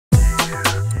Hi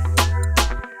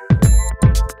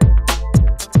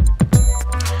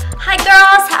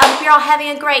girls, I hope you're all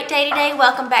having a great day today.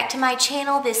 Welcome back to my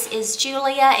channel. This is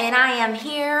Julia and I am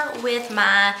here with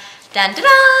my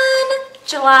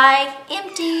July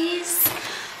empties.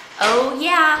 Oh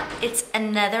yeah, it's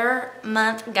another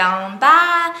month gone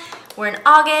by. We're in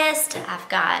August. I've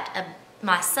got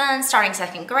my son starting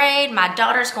 2nd grade. My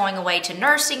daughter's going away to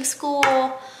nursing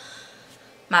school.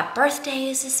 My birthday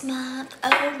is this month.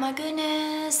 Oh my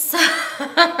goodness.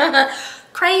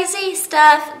 Crazy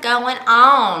stuff going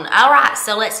on. All right,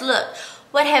 so let's look.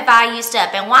 What have I used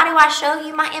up? And why do I show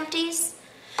you my empties?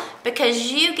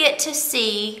 Because you get to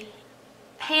see,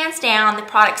 hands down, the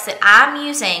products that I'm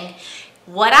using,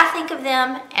 what I think of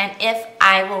them, and if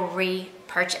I will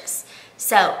repurchase.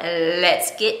 So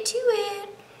let's get to it.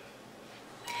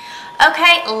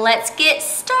 Okay, let's get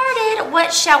started.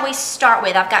 What shall we start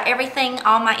with? I've got everything,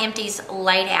 all my empties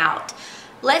laid out.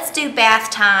 Let's do bath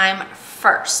time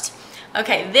first.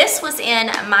 Okay, this was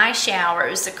in my shower. It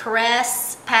was the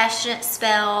Caress Passionate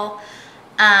Spell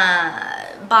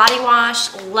body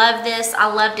wash. Love this.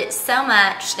 I loved it so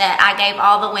much that I gave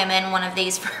all the women one of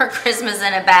these for Christmas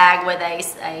in a bag with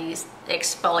a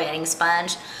exfoliating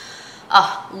sponge.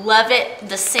 Oh, loved it.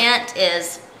 The scent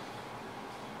is...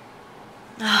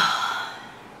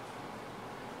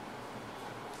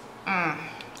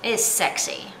 it is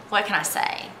sexy. What can I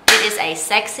say? It is a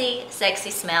sexy,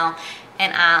 sexy smell,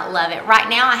 and I love it. Right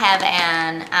now I have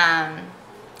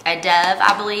a Dove,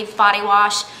 I believe, body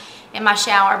wash in my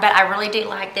shower, but I really do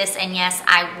like this, and yes,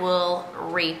 I will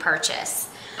repurchase.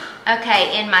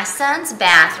 Okay, in my son's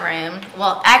bathroom,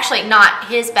 well, actually not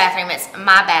his bathroom, it's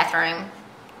my bathroom.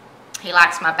 He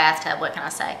likes my bathtub, what can I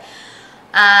say?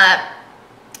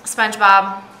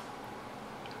 SpongeBob,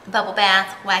 bubble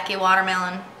bath, wacky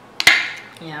watermelon,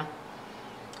 you know,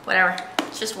 whatever.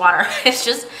 It's just water. It's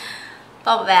just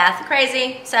bubble bath.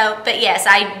 Crazy. So, but yes,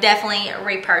 I definitely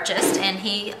repurchased and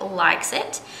he likes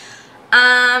it.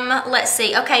 Let's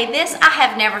see. Okay, this I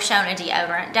have never shown a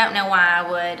deodorant. Don't know why I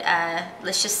would.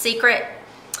 Let's just Secret.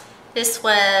 This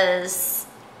was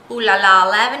Ooh La La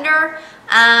Lavender.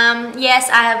 Yes,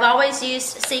 I have always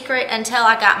used Secret until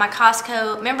I got my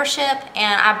Costco membership,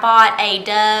 and I bought a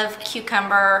Dove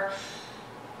Cucumber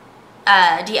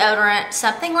deodorant,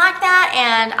 something like that,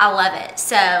 and I love it.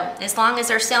 So as long as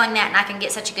they're selling that and I can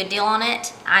get such a good deal on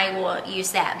it, I will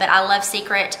use that. But I love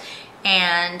Secret,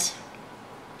 and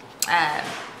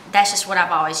that's just what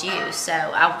I've always used. So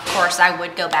of course I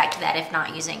would go back to that if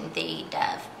not using the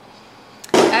Dove.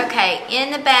 Okay,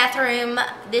 in the bathroom,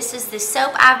 this is the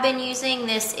soap I've been using.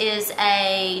 This is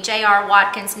a J.R.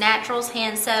 Watkins Naturals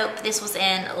hand soap. This was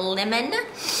in lemon.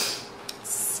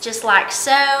 It's just like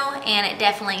so, and it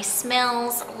definitely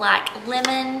smells like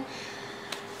lemon.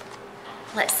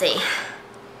 Let's see.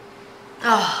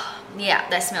 Oh, yeah,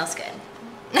 that smells good.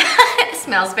 It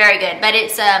smells very good, but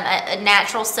it's a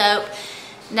natural soap.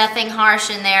 Nothing harsh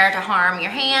in there to harm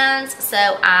your hands, so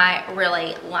I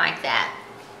really like that.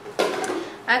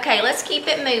 Okay, let's keep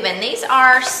it moving. These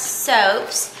are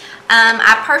soaps.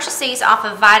 I purchased these off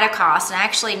of Vitacost, and I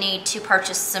actually need to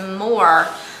purchase some more.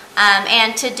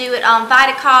 And to do it on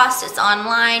Vitacost, it's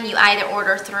online. You either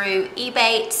order through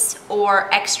Ebates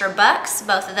or Extra Bucks.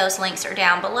 Both of those links are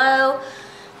down below.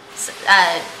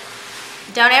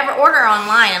 Don't ever order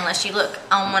online unless you look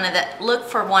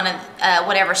for one of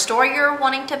whatever store you're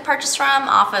wanting to purchase from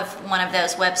off of one of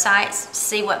those websites to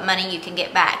see what money you can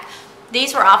get back.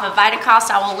 These were off of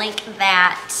Vitacost. I will link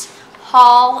that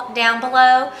haul down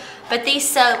below. But these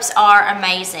soaps are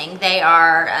amazing. They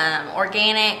are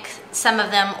organic, some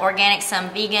of them organic, some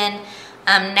vegan,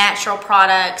 natural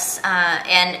products,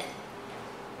 and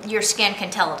your skin can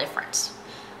tell the difference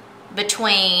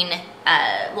between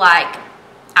like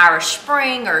Irish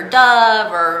Spring or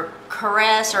Dove or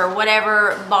Caress or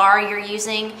whatever bar you're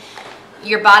using.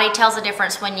 Your body tells the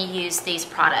difference when you use these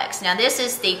products. Now this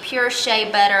is the Pure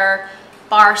Shea Butter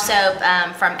bar soap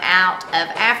from out of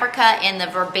Africa in the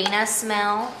verbena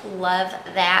smell. Love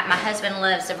that. My husband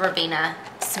loves the verbena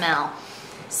smell,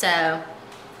 so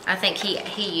I think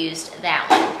he used that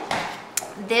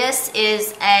one. This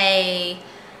is a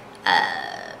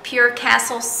Pure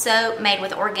Castle soap made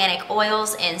with organic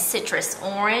oils and citrus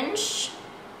orange.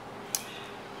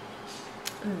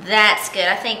 That's good.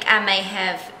 I think I may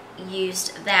have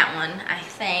used that one, I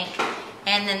think.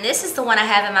 And then this is the one I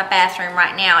have in my bathroom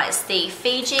right now. It's the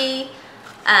Fiji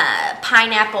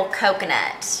Pineapple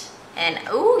Coconut. And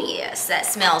oh yes, that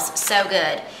smells so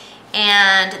good.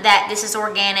 And this is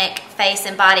organic face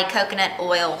and body coconut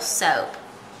oil soap.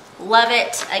 Love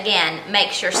it. Again,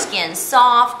 makes your skin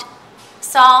soft,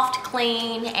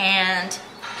 clean, and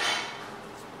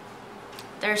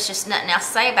there's just nothing else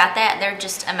to say about that. They're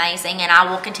just amazing, and I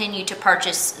will continue to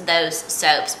purchase those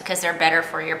soaps because they're better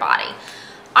for your body.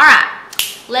 All right,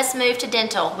 let's move to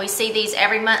dental. We see these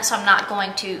every month, so I'm not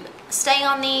going to stay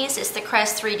on these. It's the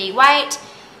Crest 3D White.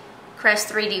 Crest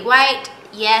 3D White,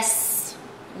 yes,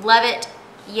 love it.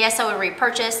 Yes, I would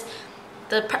repurchase.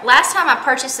 The last time I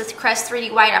purchased this Crest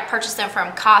 3D White, I purchased them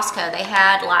from Costco. They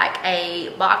had like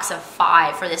a box of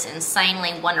 5 for this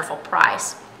insanely wonderful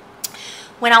price.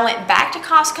 When I went back to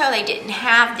Costco, they didn't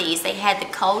have these. They had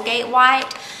the Colgate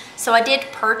White. So I did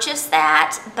purchase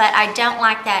that, but I don't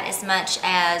like that as much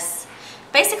as,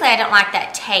 basically I don't like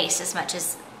that taste as much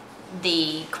as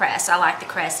the Crest. I like the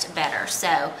Crest better.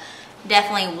 So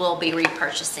definitely will be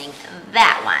repurchasing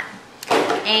that one.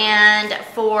 And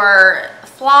for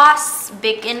floss,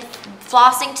 big in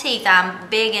flossing teeth, I'm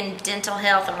big in dental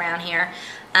health around here.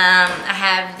 I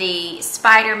have the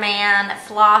Spider-Man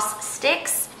floss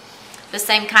sticks, the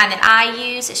same kind that I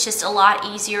use. It's just a lot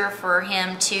easier for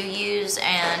him to use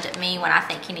and me when I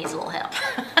think he needs a little help.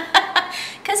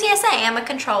 Because yes, I am a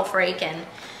control freak, and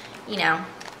you know,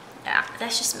 yeah,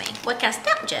 that's just me. What can I say?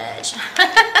 Don't judge.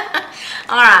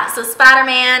 Alright, so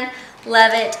Spider-Man,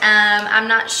 love it. I'm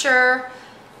not sure.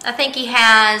 I think he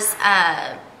has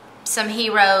some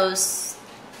Heroes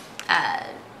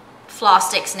floss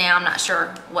sticks now. I'm not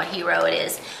sure what hero it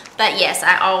is. But yes,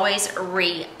 I always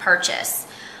repurchase.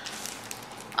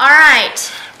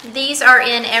 Alright, these are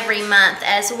in every month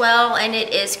as well, and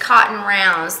it is Cotton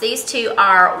Rounds. These two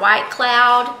are White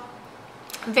Cloud.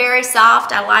 Very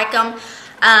soft. I like them.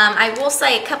 I will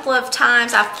say a couple of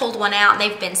times I've pulled one out and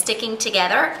they've been sticking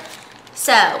together.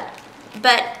 So,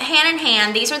 but hand in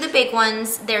hand, these are the big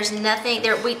ones. There's nothing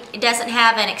there. It doesn't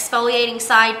have an exfoliating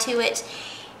side to it,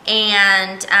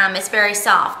 and it's very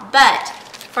soft. But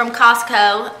from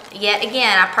Costco, yet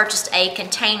again, I purchased a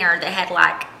container that had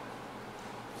like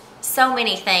so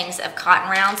many things of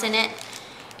Cotton Rounds in it,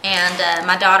 and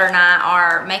my daughter and I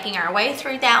are making our way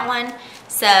through that one.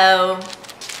 So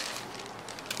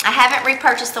I haven't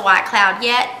repurchased the White Cloud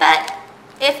yet, but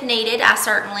if needed, I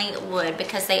certainly would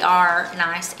because they are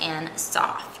nice and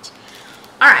soft.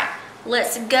 All right,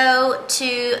 let's go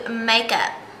to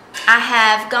makeup. I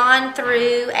have gone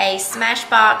through a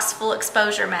Smashbox Full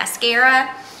Exposure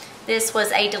Mascara. This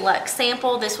was a deluxe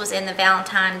sample. This was in the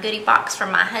Valentine goodie box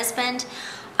from my husband.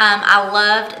 I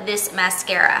loved this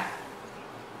mascara.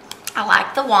 I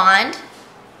like the wand.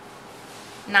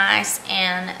 Nice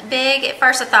and big. At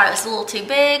first I thought it was a little too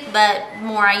big, but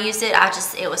more I used it,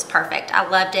 it was perfect. I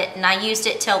loved it, and I used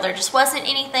it till there just wasn't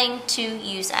anything to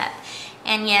use up.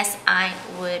 And yes, I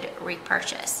would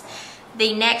repurchase.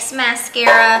 The next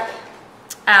mascara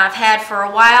I've had for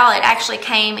a while. It actually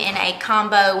came in a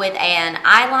combo with an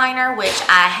eyeliner, which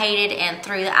I hated and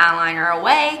threw the eyeliner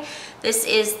away. This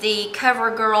is the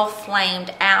CoverGirl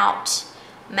Flamed Out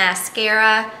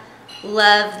mascara.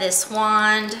 Love this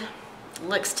wand.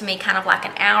 Looks to me kind of like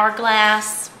an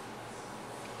hourglass.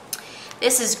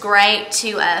 This is great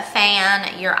to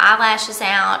fan your eyelashes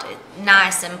out,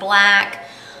 nice and black,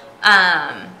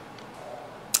 and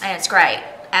it's great.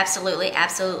 Absolutely,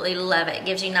 absolutely love it.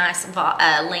 Gives you nice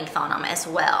length on them as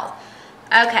well.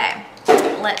 Okay,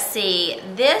 let's see.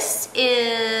 This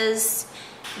is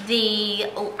the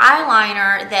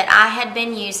eyeliner that I had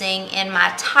been using in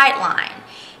my tight line,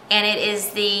 and it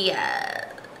is the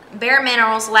Bare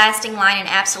Minerals Lasting Line in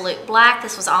Absolute Black.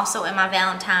 This was also in my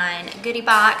Valentine goodie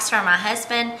box from my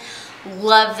husband.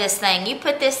 Love this thing. You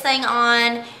put this thing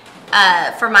on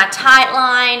for my tight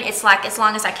line. It's like as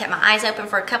long as I kept my eyes open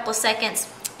for a couple of seconds,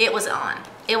 it was on.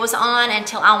 It was on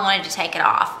until I wanted to take it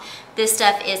off. This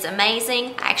stuff is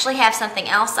amazing. I actually have something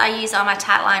else I use on my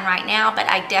tight line right now, but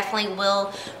I definitely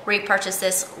will repurchase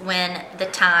this when the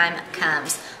time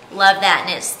comes. Love that,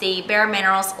 and it's the Bare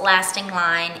Minerals Lasting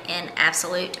Line in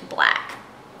Absolute Black.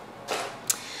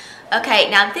 Okay,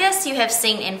 now this you have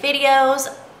seen in videos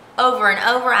over and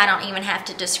over. I don't even have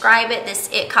to describe it. This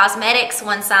It Cosmetics.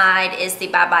 One side is the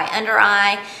Bye Bye Under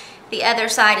Eye. The other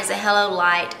side is a Hello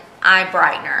Light Eye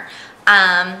Brightener.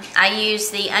 I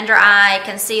used the under eye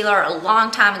concealer a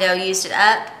long time ago, used it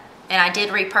up, and I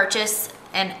did repurchase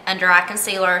an under eye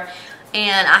concealer,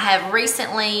 and I have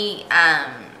recently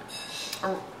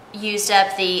used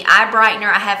up the eye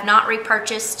brightener. I have not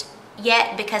repurchased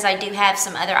yet because I do have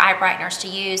some other eye brighteners to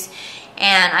use,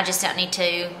 and I just don't need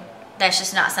to. That's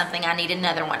just not something I need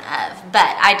another one of,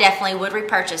 but I definitely would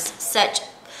repurchase such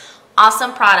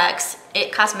awesome products.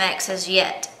 It Cosmetics has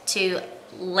yet to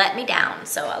let me down,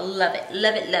 so I love it,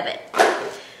 love it, love it.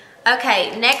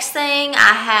 Okay, next thing,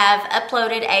 I have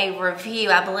uploaded a review,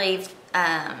 I believe,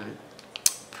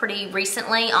 pretty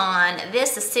recently on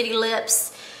this, the City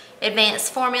Lips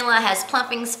Advanced Formula has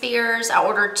plumping spheres. I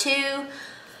ordered 2.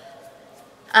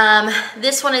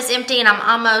 This one is empty and I'm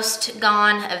almost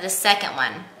gone of the second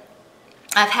one.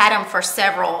 I've had them for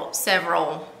several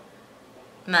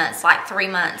months, like 3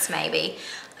 months maybe.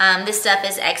 This stuff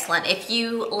is excellent. If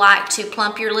you like to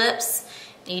plump your lips,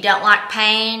 you don't like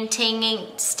pain,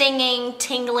 stinging,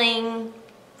 tingling,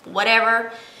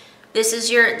 whatever, this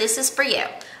is for you.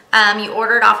 You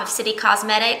order it off of City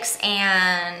Cosmetics,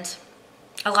 and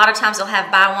a lot of times they'll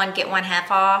have buy one get one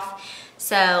half off.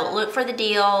 So look for the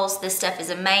deals. This stuff is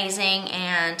amazing,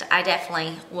 and I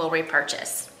definitely will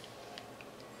repurchase.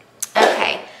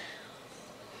 Okay.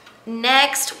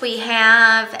 Next, we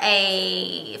have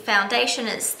a foundation.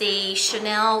 It's the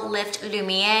Chanel Lift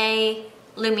Lumiere,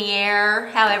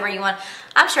 however you want.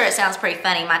 I'm sure it sounds pretty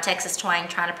funny, my Texas twang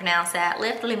trying to pronounce that.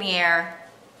 Lift Lumiere.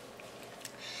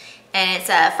 And it's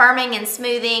firming and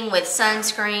smoothing with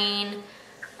sunscreen.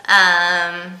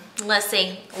 Let's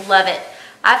see, love it.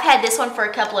 I've had this one for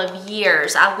a couple of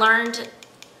years. I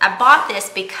bought this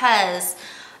because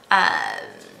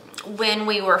when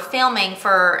we were filming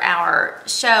for our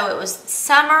show, it was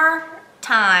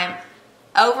summertime,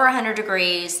 over 100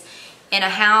 degrees, in a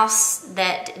house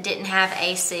that didn't have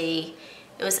AC.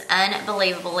 It was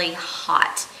unbelievably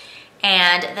hot.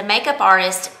 And the makeup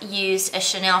artist used a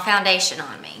Chanel foundation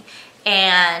on me.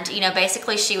 And, you know,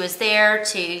 basically she was there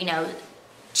to, you know,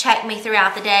 check me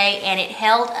throughout the day, and it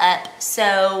held up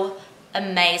so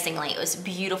amazingly. It was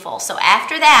beautiful. So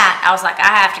after that, I was like, I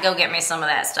have to go get me some of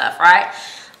that stuff, right?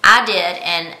 I did,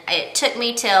 and it took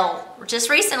me till just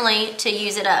recently to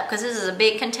use it up, because this is a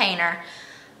big container.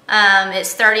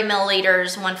 It's 30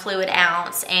 milliliters, 1 fluid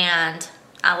ounce, and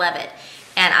I love it.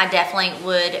 And I definitely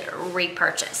would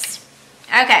repurchase.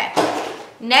 Okay,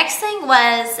 next thing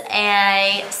was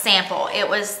a sample. It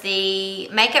was the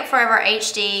Makeup Forever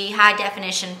HD High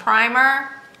Definition Primer.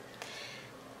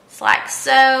 It's like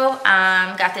so.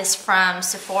 Got this from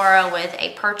Sephora with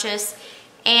a purchase,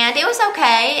 and it was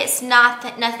okay. It's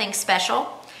nothing special.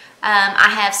 I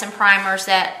have some primers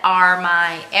that are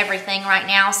my everything right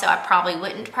now, so I probably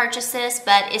wouldn't purchase this,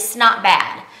 but it's not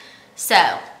bad.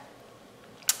 So,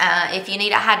 if you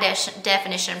need a high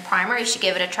definition primer, you should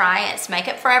give it a try. It's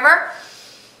Makeup Forever,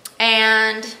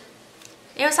 and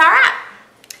it was all right.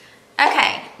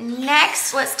 Okay,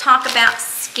 next let's talk about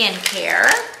skincare.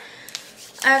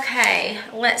 Okay,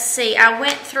 let's see. I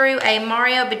went through a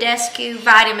Mario Badescu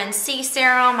Vitamin C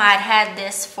Serum. I'd had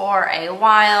this for a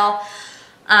while.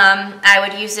 I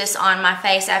would use this on my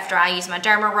face after I use my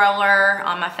derma roller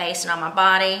on my face and on my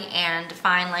body, and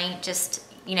finally, just,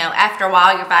 you know, after a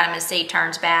while your vitamin C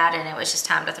turns bad and it was just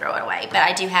time to throw it away. But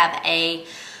I do have a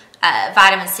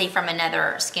vitamin C from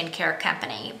another skincare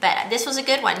company, but this was a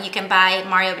good one. You can buy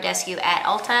Mario Badescu at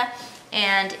Ulta,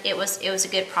 and it was a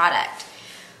good product.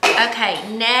 Okay,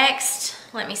 next,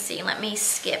 let me see. Let me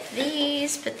skip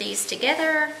these, put these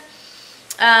together.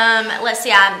 Let's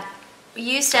see. I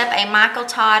used up a Michael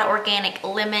Todd Organic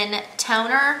Lemon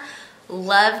Toner.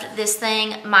 Loved this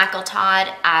thing, Michael Todd.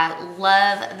 I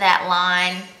love that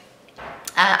line.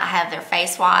 I have their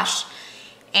face wash,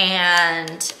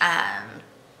 and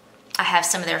I have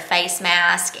some of their face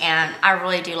mask, and I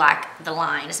really do like the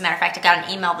line. As a matter of fact, I got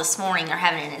an email this morning. They're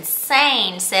having an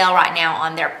insane sale right now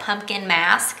on their pumpkin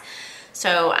mask.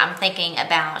 So I'm thinking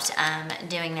about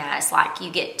doing that. It's like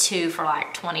you get 2 for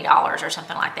like $20 or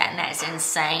something like that, and that is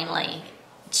insanely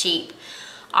cheap.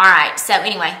 All right, so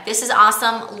anyway, this is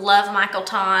awesome. Love Michael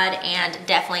Todd, and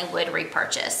definitely would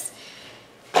repurchase.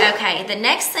 Okay, the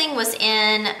next thing was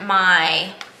in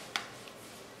my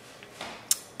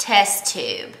test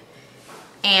tube,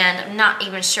 and I'm not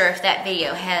even sure if that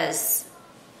video has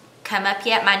come up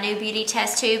yet. My new beauty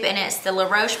test tube, and it's the La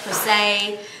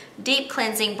Roche-Posay Deep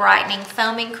Cleansing Brightening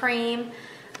Foaming Cream.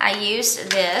 I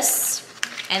used this,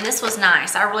 and this was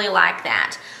nice. I really like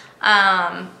that.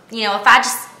 You know,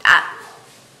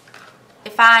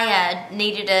 if I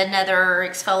needed another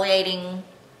exfoliating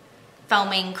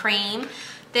foaming cream,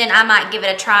 then I might give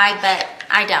it a try, but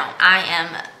I don't. I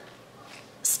am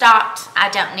stocked. I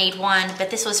don't need one, but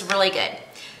this was really good.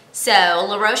 So,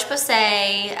 La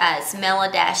Roche-Posay, it's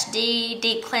Mela-D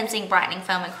Deep Cleansing Brightening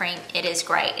Foaming Cream. It is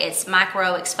great. It's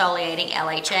micro exfoliating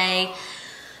LHA.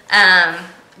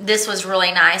 This was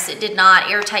really nice. It did not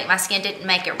irritate my skin, didn't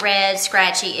make it red,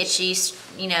 scratchy, itchy,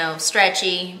 you know,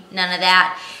 stretchy, none of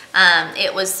that.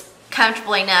 It was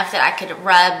comfortable enough that I could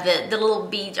rub. The little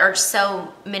beads are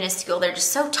so minuscule. They're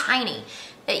just so tiny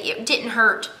that it didn't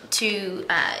hurt to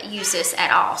use this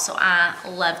at all. So I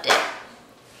loved it.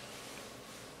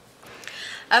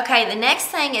 Okay, the next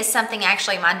thing is something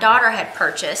actually my daughter had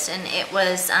purchased, and it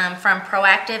was from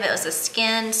Proactive. It was a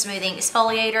skin smoothing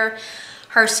exfoliator.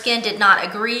 Her skin did not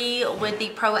agree with the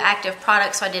Proactive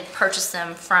products, so I did purchase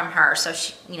them from her. So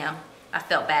she, you know, I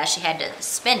felt bad she had to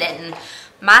spend it, and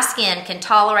my skin can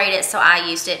tolerate it, so I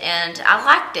used it and I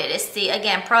liked it. It's the,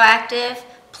 again, Proactive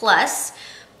Plus.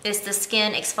 It's the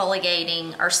skin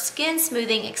exfoliating or skin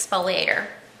smoothing exfoliator.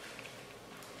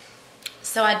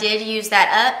 So I did use that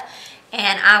up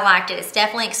and I liked it. It's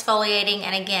definitely exfoliating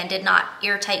and again, did not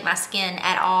irritate my skin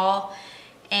at all.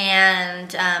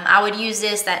 And I would use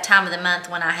this that time of the month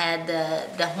when I had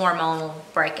the hormonal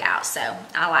breakout. So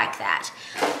I like that.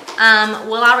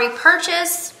 Will I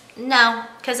repurchase? No,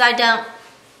 because I don't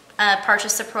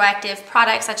purchase the Proactive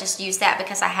products. I just use that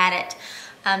because I had it.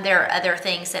 There are other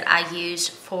things that I use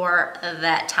for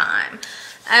that time.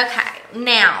 Okay,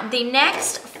 now the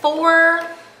next 4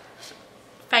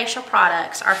 facial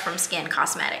products are from Skin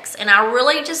Cosmetics, and I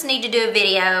really just need to do a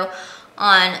video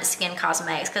on Skin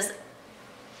Cosmetics because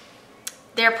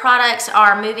their products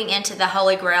are moving into the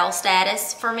holy grail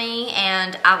status for me,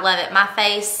 and I love it. My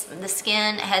face, the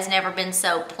skin has never been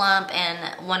so plump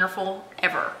and wonderful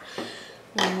ever.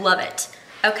 Love it.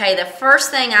 Okay, the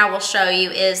first thing I will show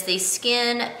you is the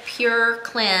Skin Pure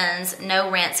Cleanse No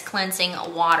Rinse Cleansing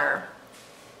Water.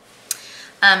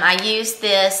 I used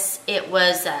this. It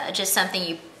was just something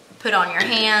you put on your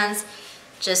hands,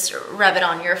 just rub it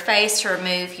on your face to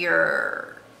remove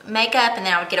your makeup, and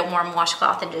then I would get a warm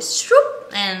washcloth and just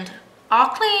swoop and all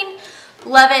clean.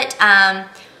 Love it.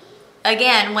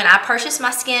 Again, when I purchased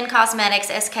my Skin Cosmetics,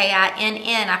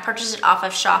 SKINN, I purchased it off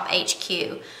of Shop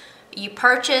HQ. You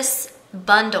purchase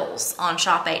bundles on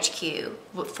Shop HQ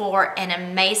for an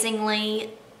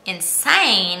amazingly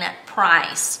insane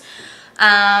price.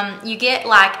 You get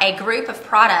like a group of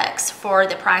products for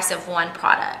the price of one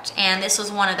product, and this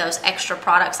was one of those extra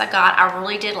products I got. I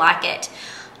really did like it,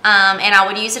 and I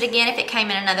would use it again if it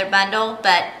came in another bundle,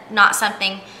 but not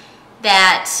something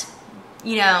that,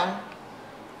 you know,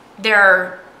 there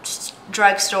are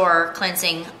drugstore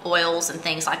cleansing oils and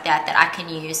things like that that I can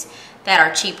use that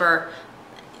are cheaper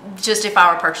just if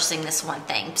I were purchasing this one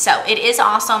thing. So it is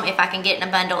awesome if I can get in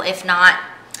a bundle. If not,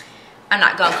 I'm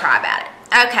not going to cry about it.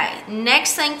 Okay,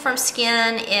 next thing from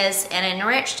Skin is an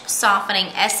Enriched Softening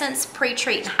Essence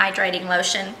Pre-Treat and Hydrating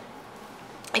Lotion.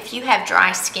 If you have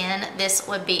dry skin, this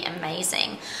would be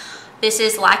amazing. This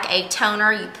is like a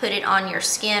toner. You put it on your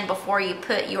skin before you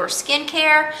put your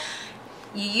skincare.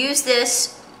 You use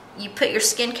this, you put your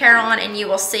skincare on, and you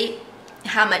will see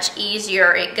how much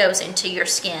easier it goes into your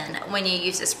skin when you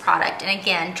use this product. And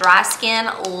again, dry skin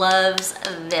loves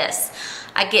this.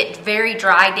 I get very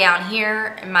dry down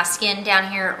here, and my skin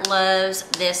down here loves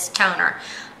this toner.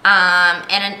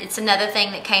 And it's another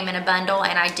thing that came in a bundle,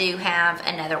 and I do have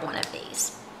another one of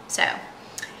these. So,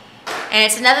 and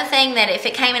it's another thing that if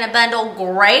it came in a bundle,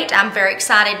 great. I'm very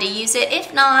excited to use it.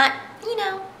 If not, you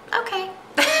know, okay.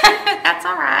 That's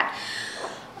all right.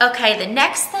 Okay, the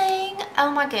next thing, oh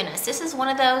my goodness, this is one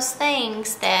of those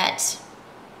things that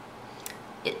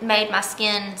it made my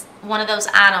skin, one of those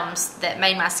items that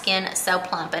made my skin so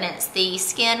plump, and it's the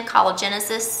Skin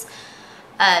Collagenesis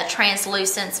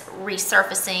Translucence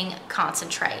Resurfacing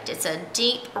Concentrate. It's a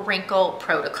deep wrinkle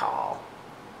protocol.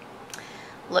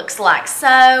 Looks like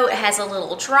so. It has a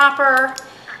little dropper.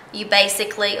 You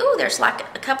basically, ooh, there's like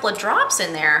a couple of drops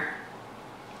in there.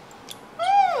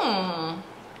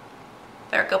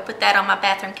 Better go put that on my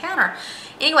bathroom counter.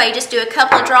 Anyway, just do a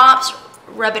couple of drops,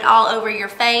 rub it all over your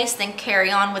face, then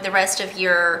carry on with the rest of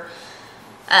your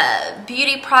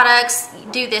beauty products.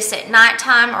 Do this at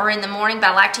nighttime or in the morning, but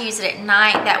I like to use it at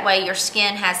night. That way your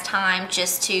skin has time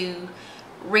just to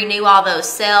renew all those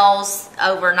cells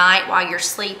overnight while you're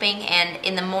sleeping, and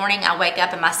in the morning I wake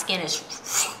up and my skin is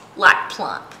like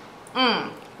plump.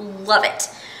 Love it.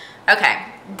 Okay,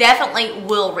 definitely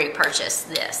will repurchase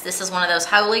this. This is one of those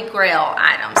holy grail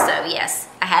items, so yes,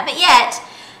 I haven't yet,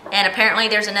 and apparently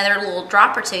there's another little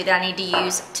drop or two that I need to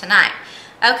use tonight.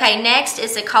 Okay, next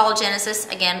is the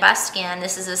Collagenesis, again by Skin.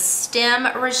 This is a Stem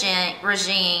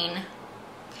Regime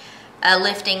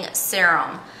Lifting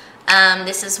Serum.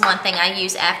 This is one thing I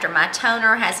use after my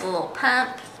toner. Has a little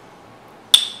pump.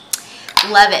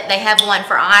 Love it. They have one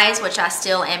for eyes, which I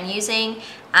still am using.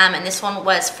 And this one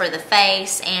was for the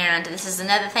face, and this is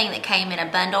another thing that came in a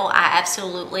bundle. I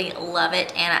absolutely love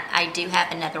it, and I do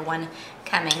have another one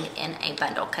coming in a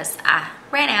bundle because I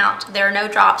ran out. There are no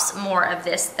drops more of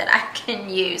this that I can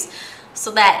use, so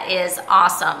that is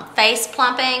awesome. Face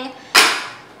plumping.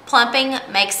 Plumping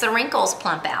makes the wrinkles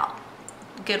plump out.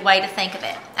 Good way to think of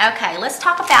it. Okay, let's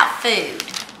talk about food.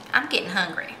 I'm getting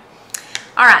hungry.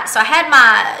 All right, so I had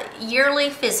my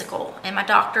yearly physical, and my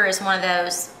doctor is one of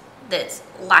those that's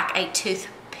like a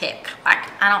toothpick. Like,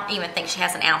 I don't even think she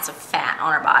has an ounce of fat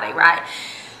on her body, right?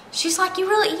 She's like, you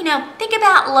really, think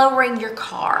about lowering your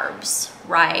carbs,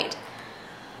 right?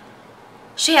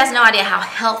 She has no idea how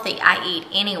healthy I eat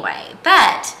anyway,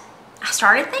 but I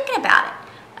started thinking about it.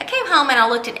 I came home and I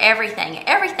looked at everything.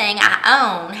 Everything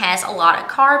I own has a lot of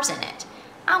carbs in it.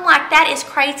 I'm like, that is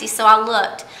crazy. So I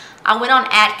looked. I went on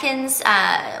Atkins'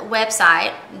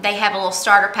 website. They have a little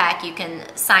starter pack you can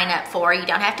sign up for. You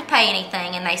don't have to pay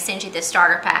anything, and they send you the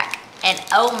starter pack. And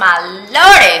oh my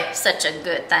lordy, such a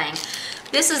good thing.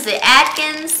 This is the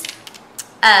Atkins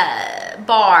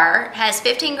bar. Has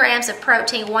 15 grams of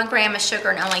protein, 1 gram of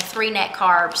sugar, and only 3 net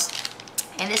carbs.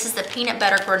 And this is the peanut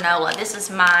butter granola. This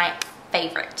is my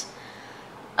favorite.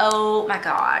 Oh my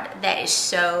God, that is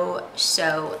so,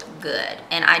 so good.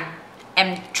 And I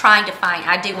am trying to find,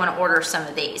 I do want to order some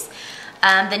of these.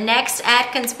 The next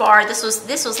Atkins bar, this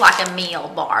was like a meal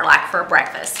bar, like for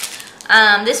breakfast.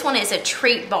 This one is a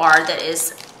treat bar that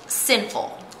is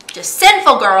sinful. Just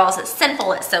sinful, girls. It's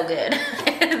sinful, it's so good.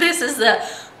 This is the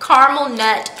caramel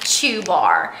nut chew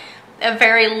bar. A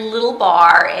very little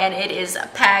bar, and it is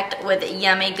packed with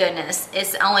yummy goodness.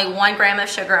 It's only 1 gram of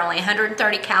sugar, only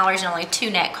 130 calories, and only 2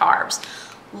 net carbs.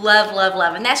 Love, love,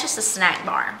 love. And that's just a snack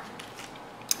bar.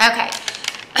 Okay.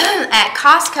 At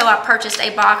Costco, I purchased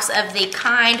a box of the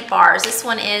Kind bars. This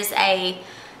one is a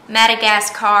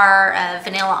Madagascar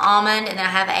vanilla almond, and then I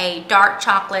have a dark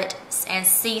chocolate and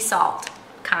sea salt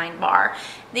Kind bar.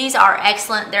 These are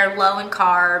excellent. They're low in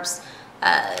carbs.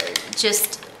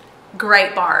 Just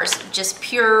great bars. Just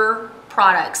pure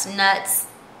products, nuts,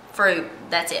 fruit.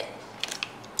 That's it.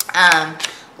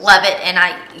 Love it, and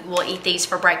I will eat these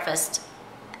for breakfast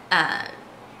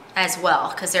as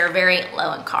well because they're very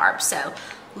low in carbs. So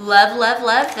love, love,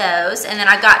 love those. And then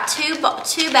I got two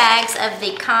bags of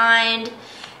the Kind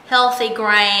healthy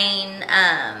grain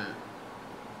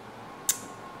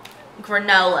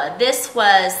granola. This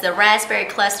was the raspberry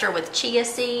cluster with chia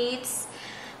seeds.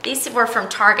 These were from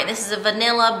Target. This is a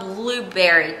vanilla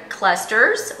blueberry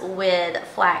clusters with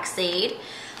flaxseed.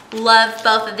 Love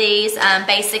both of these.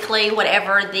 Basically,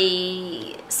 whatever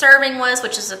the serving was,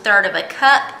 which is 1/3 of a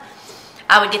cup,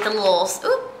 I would get the little,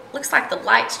 oop, looks like the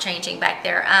light's changing back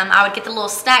there. I would get the little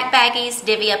snack baggies,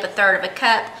 divvy up 1/3 of a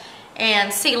cup,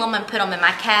 and seal them and put them in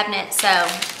my cabinet so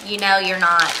you're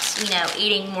not,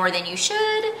 eating more than you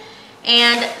should.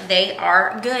 And they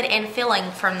are good and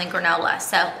filling from the granola,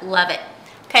 so love it.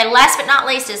 Okay, last but not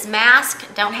least is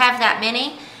mask. Don't have that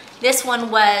many. This one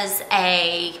was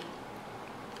a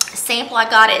sample I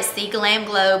got. It's the Glam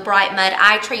Glow Bright Mud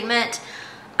Eye Treatment.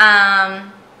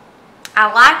 I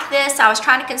like this. I was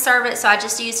trying to conserve it, so I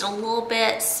just used a little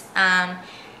bit.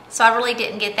 So I really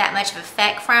didn't get that much of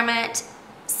effect from it.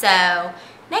 So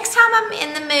next time I'm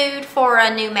in the mood for a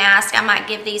new mask, I might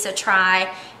give these a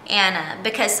try. And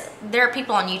because there are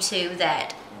people on YouTube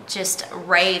that just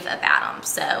rave about them.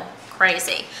 So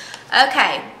crazy.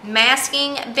 Okay,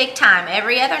 masking big time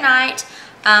every other night.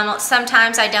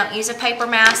 Sometimes I don't use a paper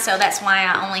mask, so that's why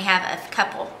I only have a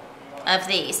couple of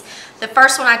these. The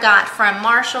first one I got from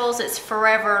Marshall's. It's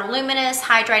Forever Luminous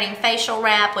Hydrating Facial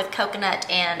Wrap with coconut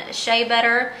and shea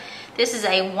butter. This is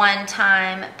a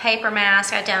one-time paper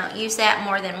mask. I don't use that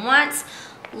more than once.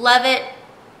 Love it.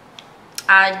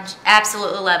 I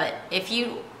absolutely love it. If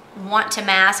you want to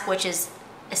mask, which is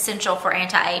essential for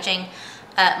anti-aging,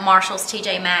 Marshall's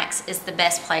TJ Maxx is the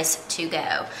best place to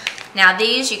go. Now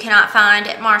these you cannot find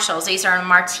at Marshall's. These are a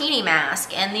martini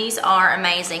mask, and these are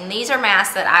amazing. These are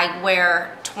masks that I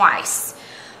wear twice.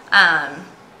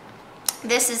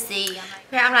 This is the,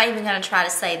 I'm not even going to try to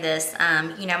say this.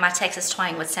 My Texas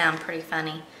twang would sound pretty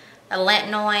funny. A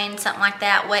Lentanoin, something like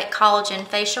that, wet collagen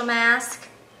facial mask.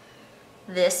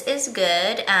 This is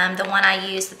good. The one I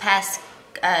used the past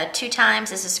 2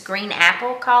 times is this green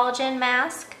apple collagen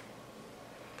mask.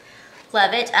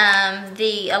 Love it.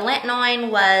 The Lentanoin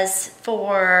was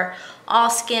for all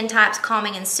skin types,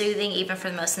 calming and soothing, even for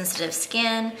the most sensitive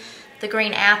skin. The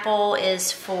green apple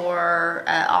is for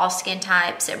all skin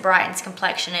types. It brightens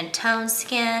complexion and tones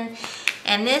skin.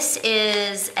 And this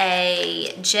is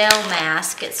a gel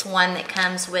mask. It's one that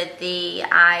comes with the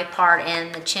eye part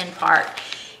and the chin part.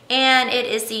 And it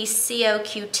is the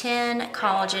COQ10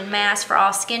 collagen mask for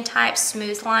all skin types,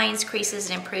 smooths lines, creases,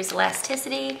 and improves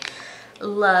elasticity.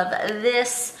 Love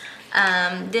this.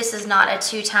 This is not a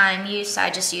 2-time use. I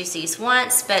just use these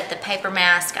once, but the paper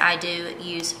mask I do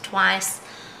use twice.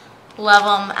 Love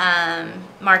them.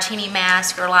 Martini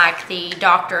mask or like the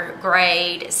doctor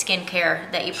grade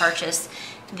skincare that you purchase.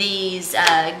 These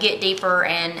get deeper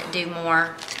and do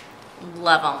more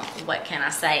love them. What can I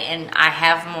say? And I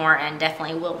have more and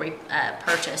definitely will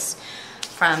purchase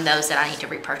from those that I need to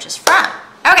repurchase from.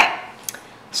 Okay,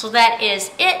 so that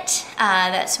is it.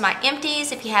 That's my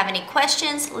empties. If you have any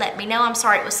questions, let me know. I'm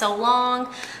sorry it was so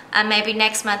long. Maybe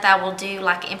next month I will do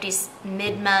like empties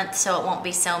mid-month so it won't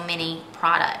be so many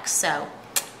products. So,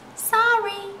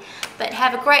 sorry. But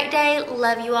have a great day.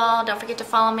 Love you all. Don't forget to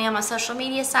follow me on my social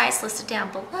media sites listed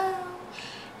down below.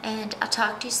 And I'll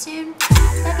talk to you soon.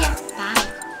 Love ya.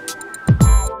 Bye.